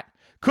towards that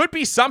could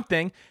be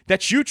something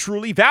that you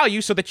truly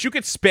value so that you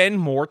could spend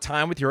more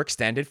time with your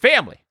extended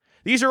family.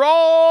 These are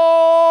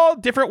all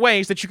different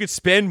ways that you could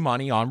spend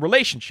money on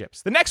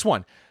relationships. The next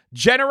one,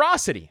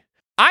 generosity.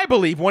 I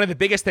believe one of the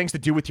biggest things to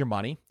do with your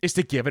money is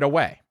to give it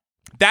away.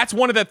 That's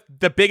one of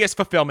the biggest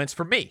fulfillments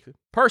for me,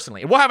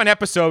 personally. And we'll have an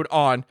episode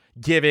on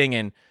giving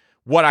and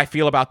what I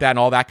feel about that and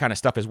all that kind of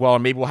stuff as well.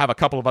 And maybe we'll have a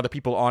couple of other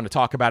people on to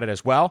talk about it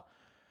as well.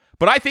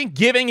 But I think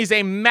giving is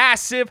a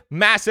massive,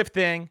 massive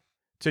thing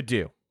to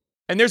do.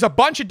 And there's a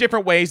bunch of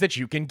different ways that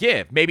you can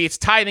give. Maybe it's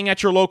tithing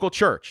at your local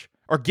church,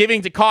 or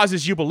giving to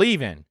causes you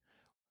believe in,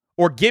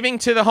 or giving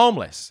to the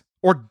homeless,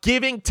 or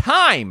giving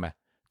time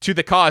to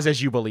the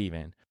causes you believe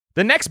in.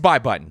 The next buy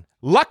button,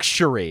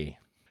 luxury.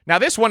 Now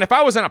this one, if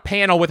I was on a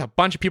panel with a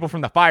bunch of people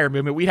from the FIRE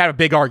movement, we'd have a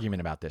big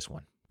argument about this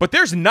one. But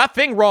there's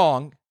nothing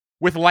wrong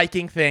with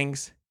liking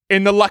things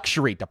in the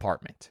luxury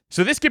department.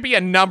 So this could be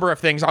a number of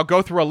things. I'll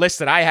go through a list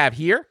that I have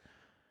here,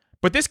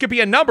 but this could be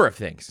a number of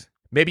things.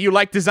 Maybe you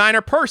like designer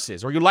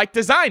purses, or you like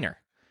designer,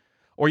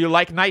 or you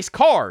like nice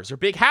cars, or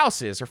big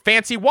houses, or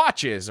fancy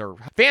watches, or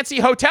fancy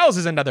hotels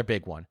is another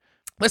big one.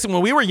 Listen,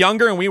 when we were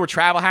younger and we were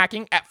travel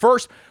hacking, at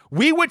first,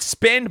 we would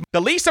spend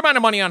the least amount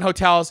of money on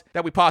hotels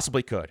that we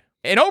possibly could.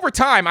 And over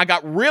time, I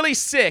got really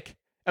sick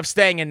of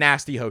staying in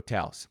nasty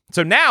hotels.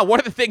 So now, one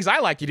of the things I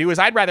like to do is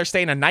I'd rather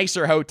stay in a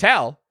nicer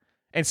hotel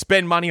and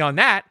spend money on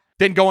that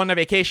than go on a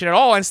vacation at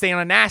all and stay in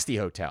a nasty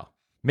hotel.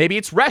 Maybe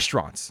it's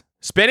restaurants.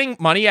 Spending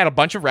money at a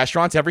bunch of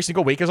restaurants every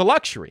single week is a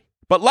luxury.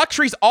 But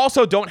luxuries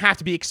also don't have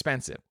to be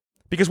expensive.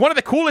 Because one of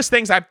the coolest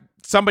things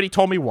somebody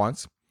told me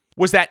once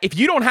was that if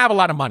you don't have a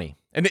lot of money,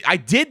 and I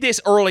did this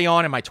early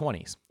on in my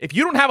 20s, if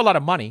you don't have a lot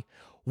of money,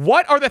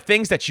 what are the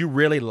things that you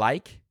really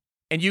like?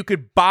 And you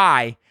could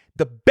buy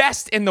the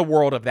best in the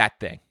world of that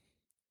thing.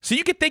 So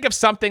you could think of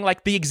something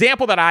like the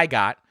example that I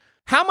got.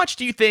 How much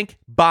do you think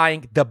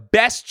buying the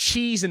best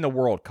cheese in the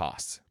world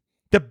costs?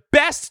 The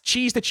best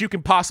cheese that you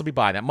can possibly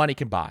buy, that money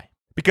can buy.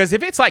 Because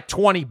if it's like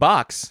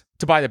 $20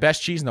 to buy the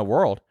best cheese in the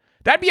world,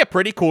 that'd be a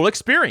pretty cool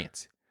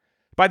experience.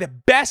 Buy the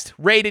best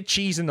rated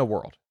cheese in the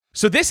world.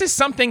 So this is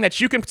something that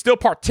you can still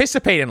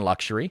participate in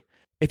luxury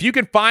if you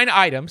can find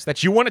items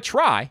that you want to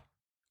try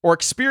or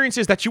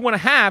experiences that you want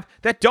to have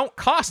that don't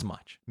cost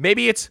much.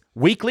 Maybe it's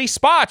weekly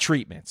spa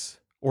treatments,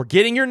 or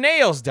getting your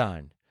nails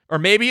done, or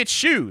maybe it's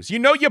shoes. You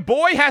know your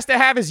boy has to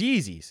have his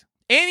Yeezys.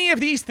 Any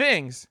of these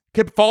things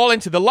could fall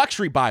into the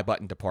luxury buy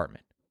button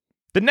department.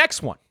 The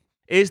next one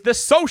is the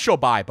social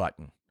buy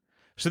button.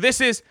 So this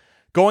is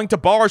going to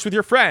bars with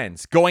your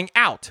friends, going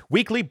out,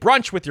 weekly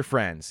brunch with your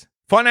friends,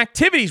 fun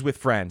activities with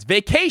friends,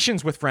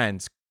 vacations with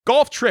friends,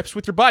 golf trips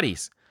with your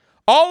buddies.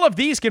 All of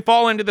these can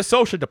fall into the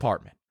social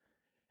department.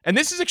 And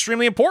this is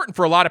extremely important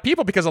for a lot of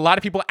people because a lot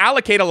of people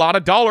allocate a lot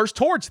of dollars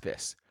towards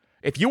this.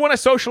 If you want to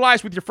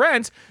socialize with your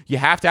friends, you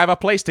have to have a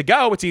place to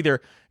go. It's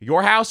either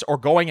your house or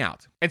going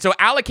out. And so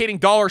allocating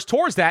dollars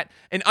towards that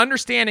and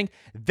understanding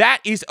that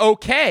is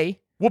okay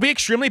will be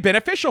extremely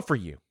beneficial for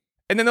you.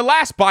 And then the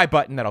last buy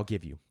button that I'll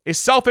give you is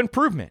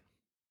self-improvement.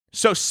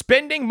 So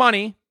spending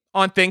money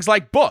on things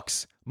like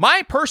books.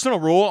 My personal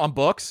rule on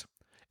books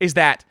is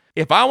that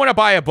if I want to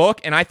buy a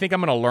book and I think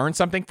I'm going to learn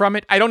something from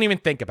it, I don't even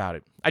think about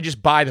it. I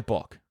just buy the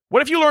book.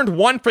 What if you learned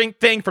one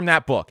thing from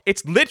that book?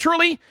 It's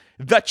literally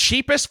the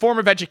cheapest form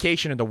of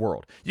education in the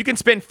world. You can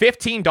spend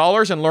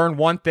 $15 and learn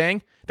one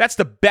thing. That's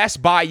the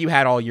best buy you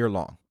had all year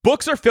long.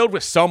 Books are filled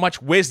with so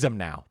much wisdom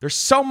now. There's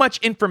so much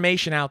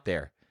information out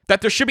there that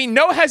there should be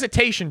no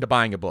hesitation to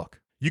buying a book.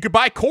 You could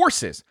buy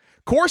courses.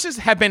 Courses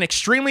have been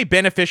extremely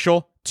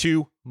beneficial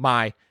to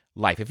my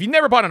life. If you've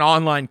never bought an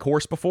online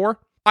course before,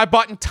 I've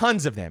bought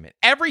tons of them. And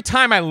every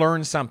time I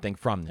learn something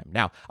from them.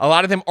 Now, a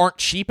lot of them aren't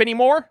cheap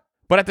anymore,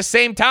 but at the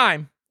same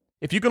time,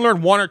 if you can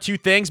learn one or two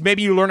things,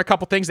 maybe you learn a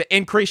couple things that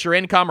increase your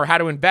income or how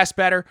to invest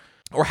better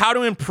or how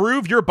to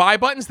improve your buy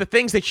buttons, the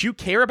things that you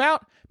care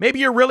about. Maybe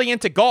you're really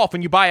into golf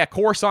and you buy a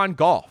course on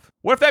golf.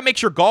 What if that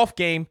makes your golf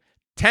game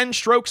 10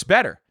 strokes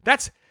better?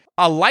 That's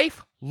a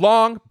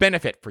lifelong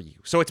benefit for you.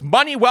 So it's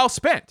money well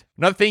spent.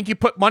 Another thing you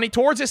put money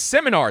towards is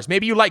seminars.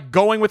 Maybe you like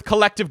going with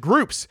collective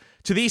groups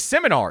to these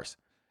seminars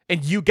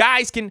and you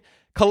guys can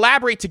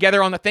collaborate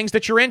together on the things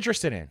that you're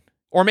interested in.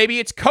 Or maybe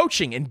it's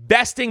coaching,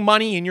 investing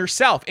money in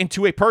yourself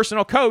into a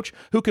personal coach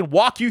who can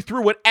walk you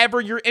through whatever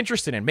you're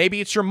interested in.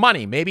 Maybe it's your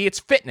money, maybe it's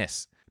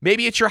fitness,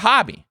 maybe it's your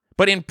hobby.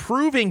 But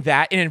improving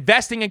that and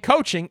investing in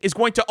coaching is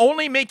going to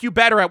only make you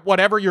better at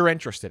whatever you're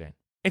interested in.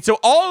 And so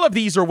all of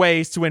these are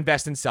ways to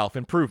invest in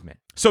self-improvement.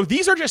 So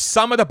these are just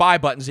some of the buy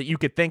buttons that you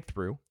could think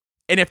through.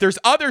 And if there's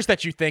others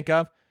that you think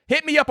of,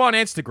 hit me up on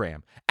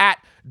Instagram at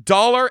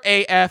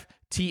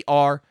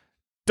 $AFTR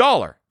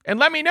and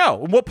let me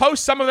know. And we'll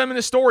post some of them in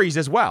the stories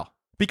as well.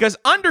 Because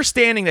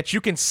understanding that you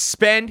can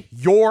spend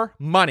your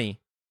money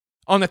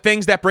on the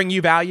things that bring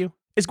you value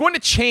is going to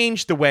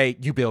change the way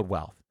you build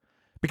wealth.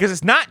 Because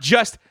it's not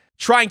just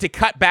trying to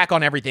cut back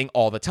on everything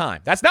all the time.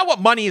 That's not what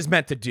money is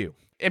meant to do.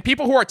 And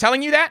people who are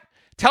telling you that,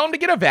 tell them to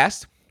get a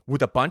vest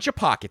with a bunch of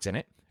pockets in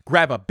it,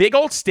 grab a big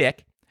old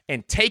stick,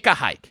 and take a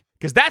hike.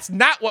 Because that's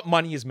not what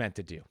money is meant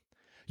to do.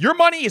 Your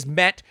money is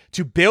meant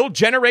to build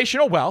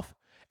generational wealth,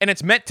 and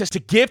it's meant to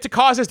give to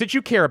causes that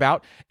you care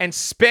about and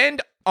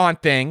spend on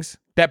things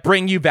that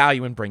bring you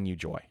value and bring you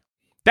joy.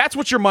 That's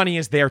what your money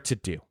is there to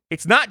do.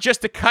 It's not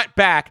just to cut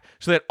back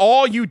so that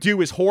all you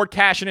do is hoard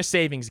cash in a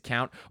savings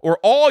account or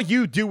all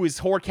you do is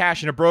hoard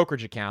cash in a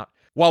brokerage account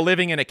while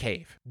living in a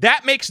cave.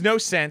 That makes no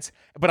sense,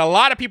 but a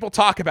lot of people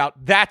talk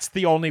about that's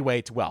the only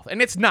way to wealth.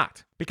 And it's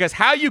not, because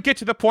how you get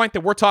to the point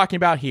that we're talking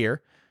about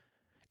here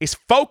is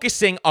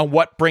focusing on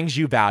what brings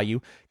you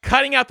value,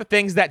 cutting out the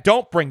things that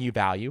don't bring you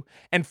value,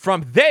 and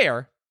from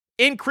there,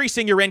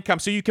 increasing your income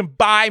so you can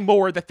buy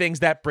more of the things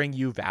that bring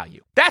you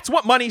value. That's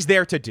what money's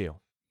there to do.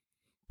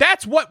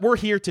 That's what we're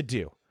here to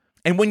do.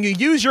 And when you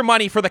use your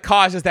money for the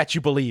causes that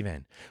you believe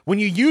in, when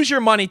you use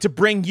your money to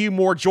bring you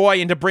more joy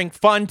and to bring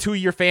fun to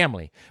your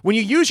family, when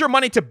you use your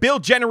money to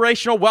build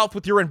generational wealth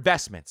with your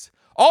investments,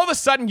 all of a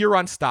sudden you're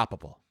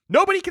unstoppable.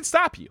 Nobody can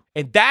stop you.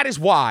 And that is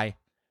why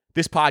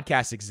this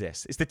podcast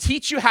exists, is to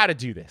teach you how to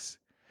do this.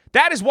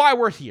 That is why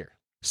we're here.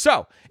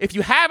 So, if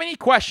you have any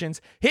questions,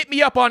 hit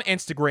me up on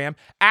Instagram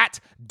at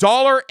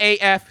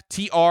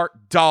 $AFTR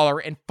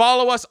and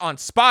follow us on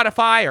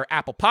Spotify or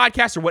Apple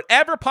Podcasts or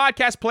whatever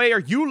podcast player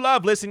you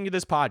love listening to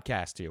this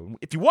podcast to.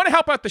 If you want to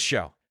help out the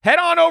show, head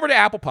on over to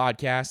Apple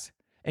Podcasts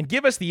and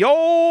give us the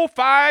old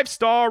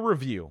 5-star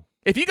review.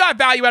 If you got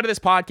value out of this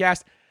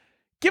podcast,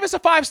 give us a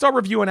 5-star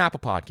review on Apple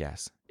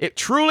Podcasts. It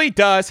truly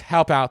does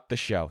help out the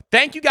show.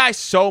 Thank you guys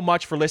so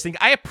much for listening.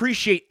 I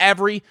appreciate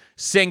every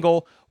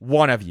single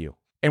one of you.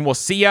 And we'll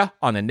see you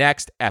on the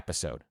next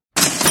episode.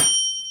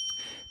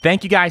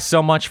 Thank you guys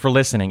so much for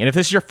listening. And if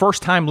this is your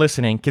first time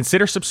listening,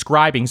 consider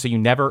subscribing so you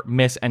never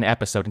miss an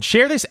episode. And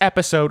share this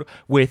episode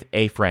with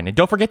a friend. And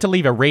don't forget to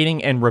leave a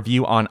rating and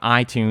review on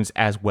iTunes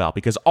as well,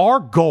 because our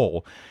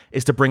goal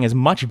is to bring as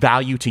much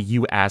value to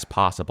you as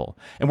possible.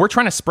 And we're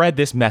trying to spread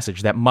this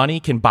message that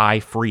money can buy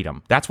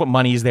freedom. That's what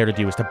money is there to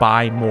do, is to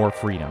buy more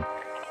freedom.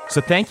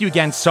 So thank you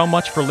again so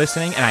much for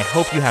listening, and I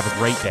hope you have a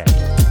great day.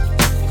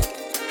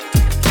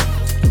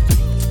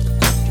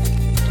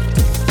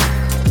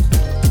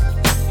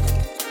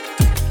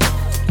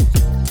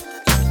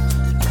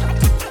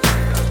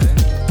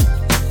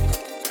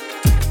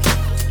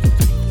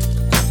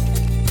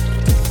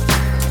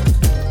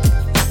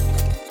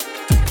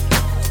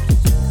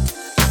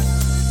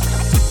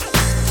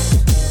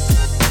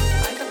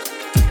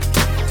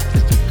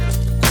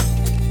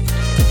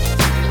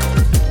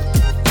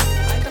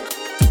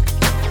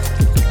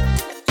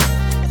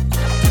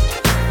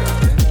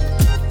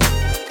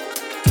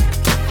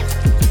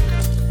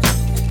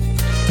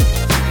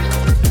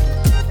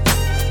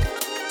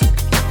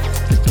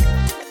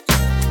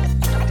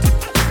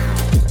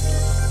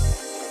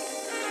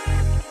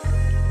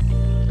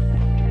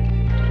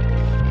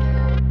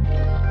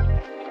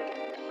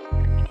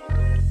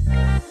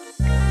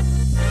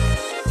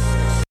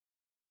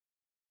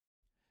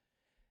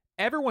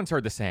 Everyone's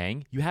heard the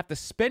saying, you have to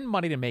spend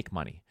money to make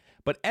money.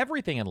 But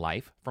everything in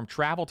life, from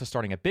travel to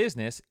starting a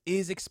business,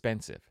 is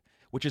expensive,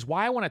 which is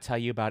why I want to tell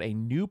you about a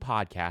new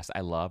podcast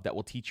I love that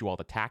will teach you all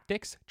the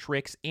tactics,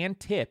 tricks, and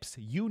tips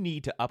you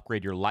need to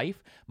upgrade your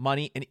life,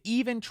 money, and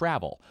even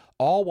travel,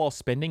 all while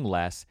spending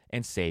less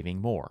and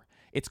saving more.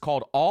 It's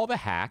called All the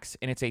Hacks,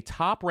 and it's a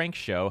top-ranked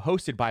show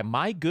hosted by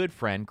my good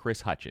friend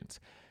Chris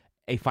Hutchins,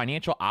 a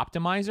financial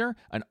optimizer,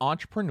 an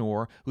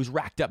entrepreneur who's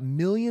racked up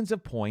millions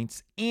of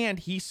points, and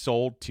he's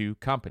sold 2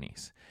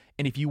 companies.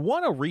 And if you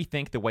want to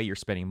rethink the way you're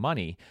spending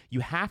money,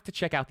 you have to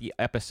check out the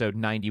episode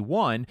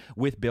 91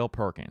 with Bill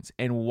Perkins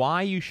and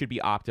why you should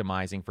be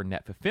optimizing for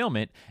net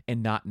fulfillment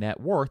and not net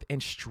worth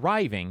and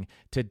striving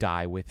to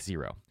die with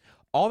zero.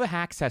 All the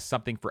Hacks has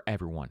something for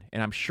everyone,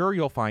 and I'm sure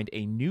you'll find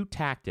a new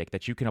tactic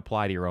that you can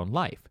apply to your own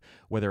life,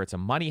 whether it's a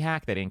money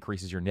hack that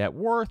increases your net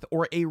worth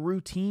or a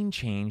routine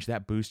change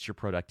that boosts your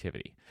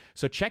productivity.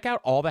 So check out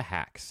All the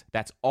Hacks.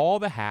 That's All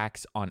the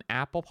Hacks on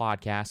Apple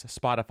Podcasts,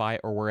 Spotify,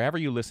 or wherever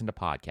you listen to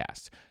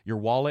podcasts. Your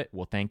wallet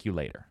will thank you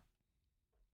later.